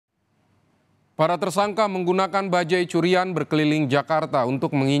Para tersangka menggunakan bajai curian berkeliling Jakarta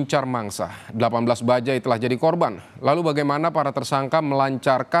untuk mengincar mangsa. 18 bajai telah jadi korban. Lalu bagaimana para tersangka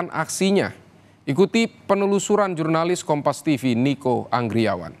melancarkan aksinya? Ikuti penelusuran jurnalis Kompas TV Niko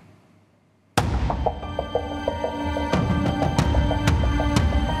Anggriawan.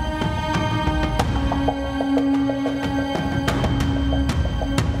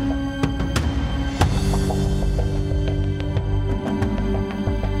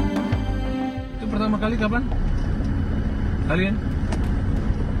 Pertama kali kapan? Kalian?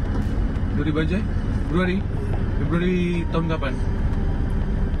 Dari bajai? Februari tahun kapan?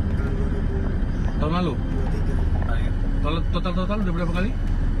 Tahun lalu? Total udah berapa kali?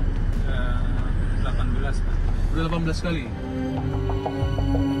 18 Pak. Udah 18 kali.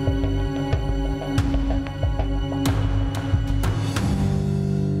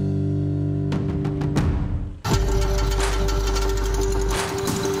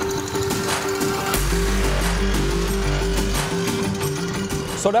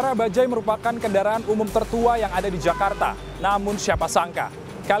 Saudara, bajai merupakan kendaraan umum tertua yang ada di Jakarta. Namun siapa sangka,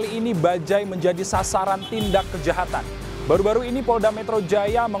 kali ini bajai menjadi sasaran tindak kejahatan. Baru-baru ini Polda Metro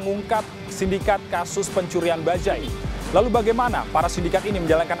Jaya mengungkap sindikat kasus pencurian bajai. Lalu bagaimana para sindikat ini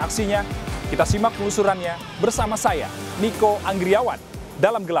menjalankan aksinya? Kita simak penelusurannya bersama saya, Niko Anggriawan,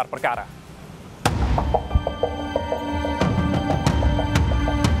 dalam Gelar Perkara.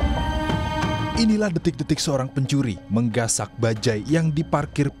 Inilah detik-detik seorang pencuri menggasak bajai yang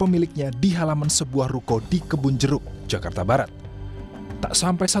diparkir pemiliknya di halaman sebuah ruko di Kebon Jeruk, Jakarta Barat. Tak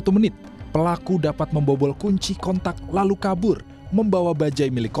sampai 1 menit, pelaku dapat membobol kunci kontak lalu kabur, membawa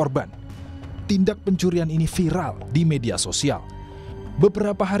bajai milik korban. Tindak pencurian ini viral di media sosial.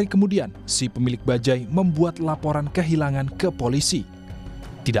 Beberapa hari kemudian, si pemilik bajai membuat laporan kehilangan ke polisi.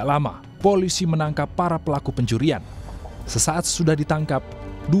 Tidak lama, polisi menangkap para pelaku pencurian. Sesaat sudah ditangkap,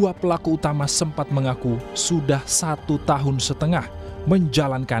 2 pelaku utama sempat mengaku sudah 1,5 tahun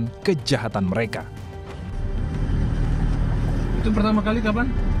menjalankan kejahatan mereka. Itu pertama kali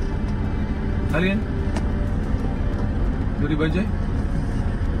kapan? Kalian? Dari bajai?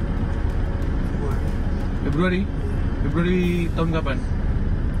 Februari tahun kapan?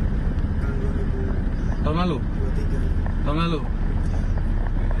 Tahun lalu? Tahun lalu.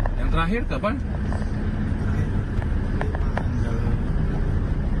 Yang terakhir kapan?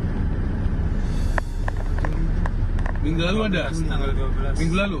 Minggu lalu ada? Tanggal 12.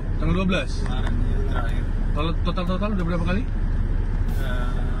 Minggu lalu? Tanggal 12? Kemarin ya, terakhir. Kalau total udah berapa kali?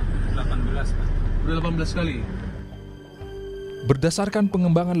 18 Pak. Udah 18 kali. Berdasarkan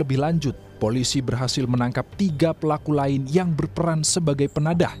pengembangan lebih lanjut, polisi berhasil menangkap 3 pelaku lain yang berperan sebagai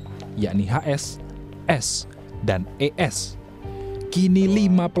penadah, yakni HS, S, dan ES. Kini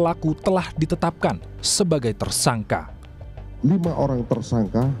 5 pelaku telah ditetapkan sebagai tersangka. 5 orang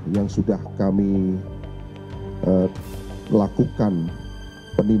tersangka yang sudah kami lakukan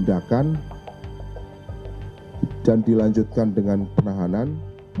penindakan dan dilanjutkan dengan penahanan.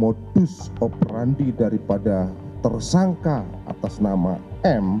 Modus operandi daripada tersangka atas nama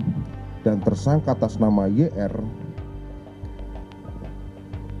M dan tersangka atas nama YR,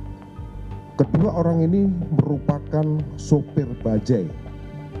 kedua orang ini merupakan sopir bajai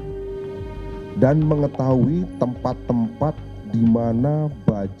dan mengetahui tempat-tempat di mana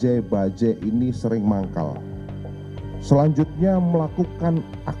bajai-bajai ini sering mangkal. Selanjutnya melakukan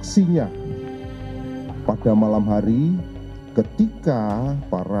aksinya pada malam hari ketika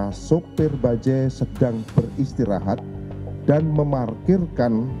para sopir bajai sedang beristirahat dan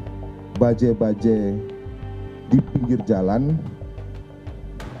memarkirkan bajai-bajai di pinggir jalan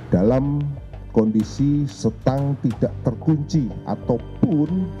dalam kondisi setang tidak terkunci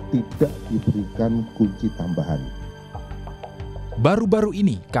ataupun tidak diberikan kunci tambahan. Baru-baru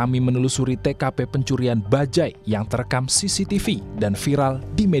ini kami menelusuri TKP pencurian bajai yang terekam CCTV dan viral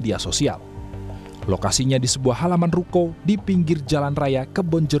di media sosial. Lokasinya di sebuah halaman ruko di pinggir Jalan Raya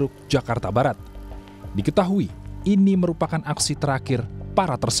Kebon Jeruk, Jakarta Barat. Diketahui ini merupakan aksi terakhir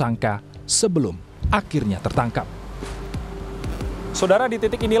para tersangka sebelum akhirnya tertangkap. Saudara, di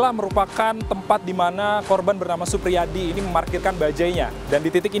titik inilah merupakan tempat di mana korban bernama Supriyadi ini memarkirkan bajainya. Dan di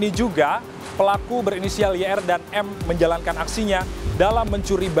titik ini juga pelaku berinisial YR dan M menjalankan aksinya dalam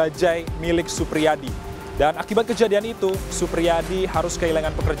mencuri bajai milik Supriyadi. Dan akibat kejadian itu, Supriyadi harus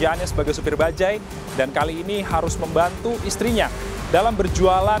kehilangan pekerjaannya sebagai supir bajai dan kali ini harus membantu istrinya dalam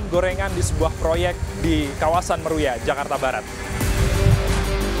berjualan gorengan di sebuah proyek di kawasan Meruya, Jakarta Barat.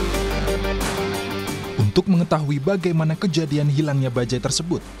 Untuk mengetahui bagaimana kejadian hilangnya bajai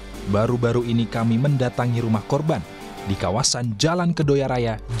tersebut, baru-baru ini kami mendatangi rumah korban di kawasan Jalan Kedoya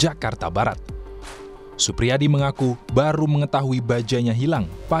Raya, Jakarta Barat. Supriyadi mengaku baru mengetahui bajainya hilang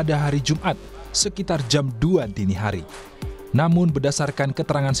pada hari Jumat sekitar jam 2 dini hari. Namun berdasarkan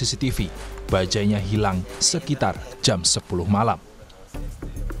keterangan CCTV, bajainya hilang sekitar jam 10 malam.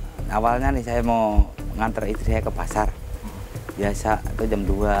 Awalnya nih saya mau ngantar istri saya ke pasar. Biasa itu jam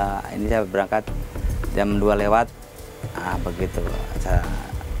 2, ini saya berangkat jam 2 lewat. Begitu saya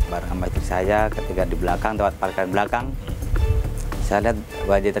bareng sama istri saya, ketika di belakang, tempat parkiran belakang, saya lihat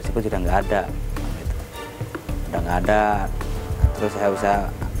bajai tersebut sudah nggak ada. Gitu. Udah nggak ada, terus saya usah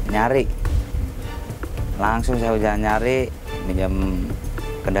nyari. Langsung saya udah nyari, minjam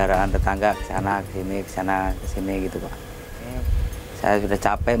kendaraan tetangga ke sana, ke sini gitu Pak. Saya sudah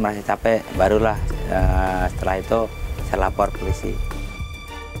capek, merasa capek, barulah setelah itu saya lapor polisi.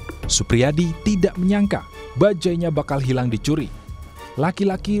 Supriyadi tidak menyangka bajainya bakal hilang dicuri.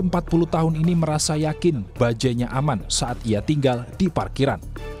 Laki-laki 40 tahun ini merasa yakin bajainya aman saat ia tinggal di parkiran.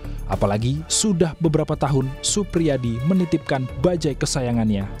 Apalagi sudah beberapa tahun Supriyadi menitipkan bajai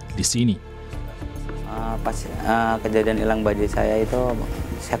kesayangannya di sini. Pas kejadian hilang bajai saya itu,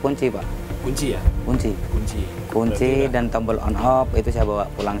 saya kunci Pak. Kunci ya? Kunci dan tombol on off itu saya bawa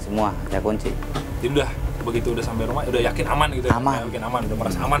pulang semua, saya kunci. Jadi begitu udah sampai rumah udah yakin aman gitu ya? Aman. Yakin aman, udah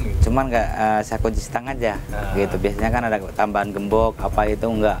merasa aman gitu. Cuman nggak saya kunci setengah aja gitu. Biasanya kan ada tambahan gembok apa itu,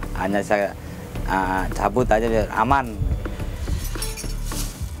 enggak, hanya saya cabut aja biar aman.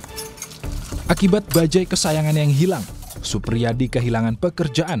 Akibat bajai kesayangan yang hilang, Supriyadi kehilangan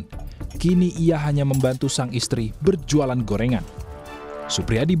pekerjaan. Kini ia hanya membantu sang istri berjualan gorengan.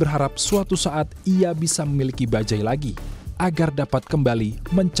 Supriyadi berharap suatu saat ia bisa memiliki bajai lagi agar dapat kembali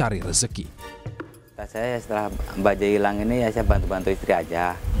mencari rezeki. Saya setelah bajai hilang ini ya saya bantu-bantu istri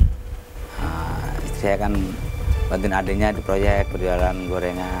aja. Istri saya kan bantuin adiknya di proyek berjualan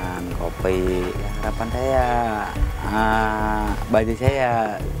gorengan, kopi. Ya, harapan saya bajai saya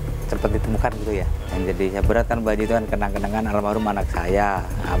cepat ditemukan gitu ya. Yang jadi saya berat kan bajai itu kan kenang-kenangan almarhum anak saya.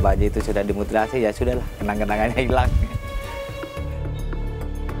 Bajai itu sudah dimutilasi, ya sudahlah, kenang-kenangannya hilang.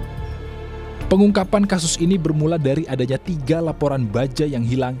 Pengungkapan kasus ini bermula dari adanya 3 laporan bajai yang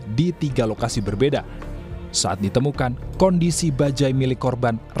hilang di 3 lokasi berbeda. Saat ditemukan, kondisi bajai milik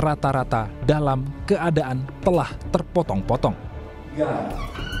korban rata-rata dalam keadaan telah terpotong-potong.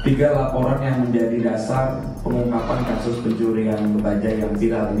 3 laporan yang menjadi dasar pengungkapan kasus pencurian bajai yang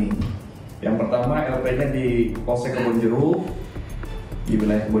viral ini. Yang pertama, LP-nya di Polsek Kebon Jeruk, di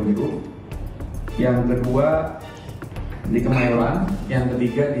wilayah Kebon Jeruk. Yang kedua, di Kemayoran, yang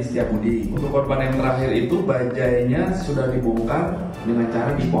ketiga di Setiabudi. Untuk korban yang terakhir itu bajainya sudah dibongkar dengan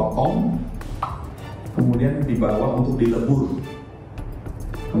cara dipotong, kemudian dibawa untuk dilebur.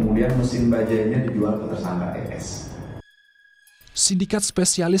 Kemudian mesin bajainya dijual ke tersangka ES. Sindikat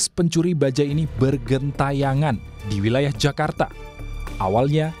spesialis pencuri bajai ini bergentayangan di wilayah Jakarta.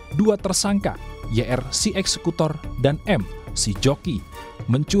 Awalnya 2 tersangka, YR si eksekutor dan M si joki,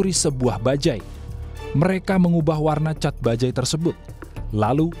 mencuri sebuah bajai. Mereka mengubah warna cat bajai tersebut.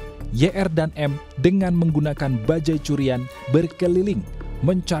 Lalu, YR dan M dengan menggunakan bajai curian berkeliling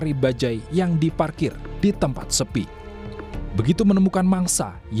mencari bajai yang diparkir di tempat sepi. Begitu menemukan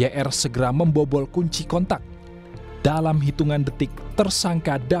mangsa, YR segera membobol kunci kontak. Dalam hitungan detik,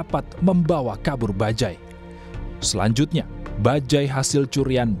 tersangka dapat membawa kabur bajai. Selanjutnya, bajai hasil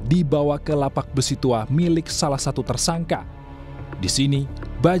curian dibawa ke lapak besi tua milik salah satu tersangka. Di sini,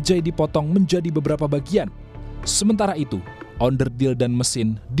 bajai dipotong menjadi beberapa bagian. Sementara itu, onderdil dan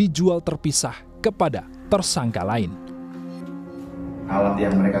mesin dijual terpisah kepada tersangka lain. Alat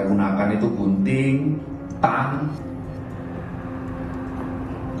yang mereka gunakan itu gunting, tang,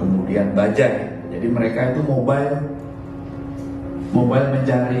 kemudian bajai. Jadi mereka itu mobile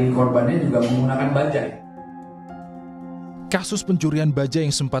mencari korbannya juga menggunakan bajai. Kasus pencurian bajai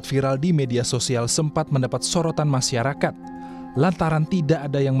yang sempat viral di media sosial sempat mendapat sorotan masyarakat. Lantaran tidak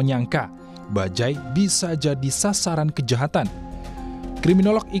ada yang menyangka bajai bisa jadi sasaran kejahatan.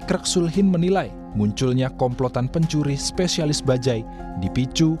 Kriminolog Ikrak Sulhin menilai munculnya komplotan pencuri spesialis bajai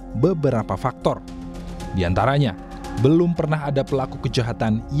dipicu beberapa faktor. Di antaranya, belum pernah ada pelaku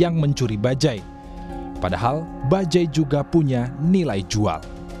kejahatan yang mencuri bajai. Padahal bajai juga punya nilai jual.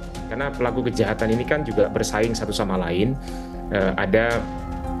 Karena pelaku kejahatan ini kan juga bersaing satu sama lain. Ada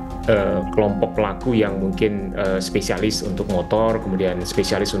kelompok pelaku yang mungkin spesialis untuk motor, kemudian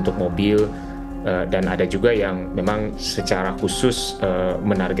spesialis untuk mobil, dan ada juga yang memang secara khusus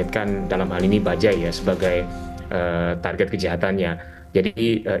menargetkan dalam hal ini bajai ya sebagai target kejahatannya.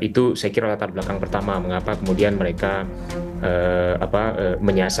 Jadi itu saya kira latar belakang pertama mengapa kemudian mereka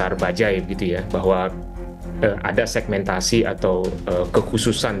menyasar bajai gitu ya, bahwa ada segmentasi atau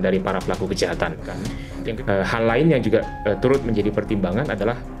kekhususan dari para pelaku kejahatan kan. Hal lain yang juga turut menjadi pertimbangan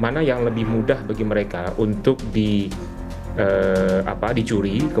adalah mana yang lebih mudah bagi mereka untuk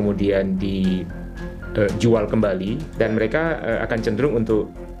dicuri, kemudian dijual kembali, dan mereka akan cenderung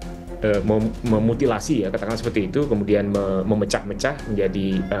untuk memutilasi, ya katakan seperti itu, kemudian memecah-mecah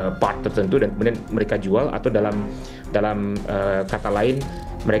menjadi part tertentu dan kemudian mereka jual, atau dalam kata lain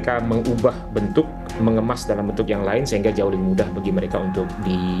mereka mengubah bentuk, mengemas dalam bentuk yang lain sehingga jauh lebih mudah bagi mereka untuk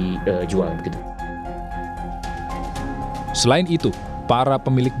dijual begitu. Selain itu, para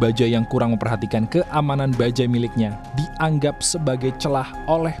pemilik bajai yang kurang memperhatikan keamanan bajai miliknya dianggap sebagai celah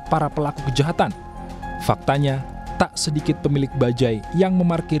oleh para pelaku kejahatan. Faktanya, tak sedikit pemilik bajai yang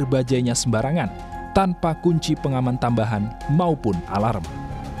memarkir bajainya sembarangan tanpa kunci pengaman tambahan maupun alarm.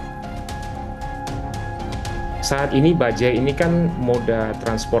 Saat ini bajai ini kan moda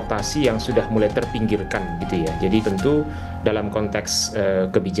transportasi yang sudah mulai terpinggirkan gitu ya. Jadi tentu dalam konteks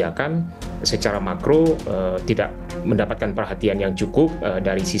kebijakan secara makro tidak mendapatkan perhatian yang cukup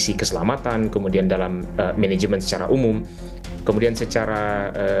dari sisi keselamatan, kemudian dalam manajemen secara umum. Kemudian secara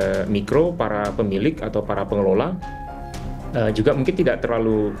mikro, para pemilik atau para pengelola juga mungkin tidak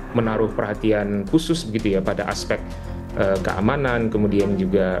terlalu menaruh perhatian khusus begitu ya pada aspek keamanan, kemudian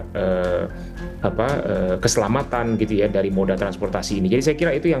juga keselamatan gitu ya dari moda transportasi ini. Jadi saya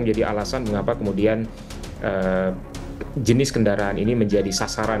kira itu yang menjadi alasan mengapa kemudian jenis kendaraan ini menjadi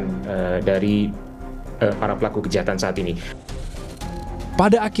sasaran dari para pelaku kejahatan saat ini.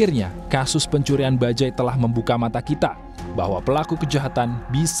 Pada akhirnya, kasus pencurian bajai telah membuka mata kita bahwa pelaku kejahatan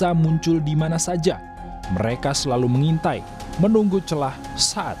bisa muncul di mana saja. Mereka selalu mengintai, menunggu celah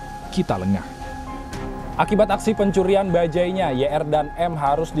saat kita lengah. Akibat aksi pencurian bajainya, YR dan M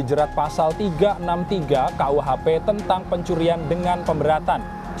harus dijerat pasal 363 KUHP tentang pencurian dengan pemberatan.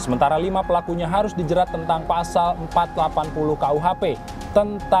 Sementara 5 pelakunya harus dijerat tentang pasal 480 KUHP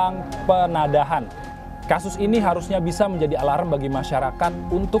tentang penadahan. Kasus ini harusnya bisa menjadi alarm bagi masyarakat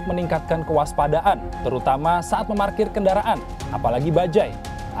untuk meningkatkan kewaspadaan, terutama saat memarkir kendaraan, apalagi bajai,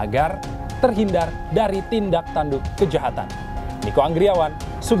 agar terhindar dari tindak tanduk kejahatan. Niko Anggriawan,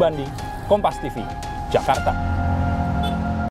 Subandi, KompasTV, Jakarta.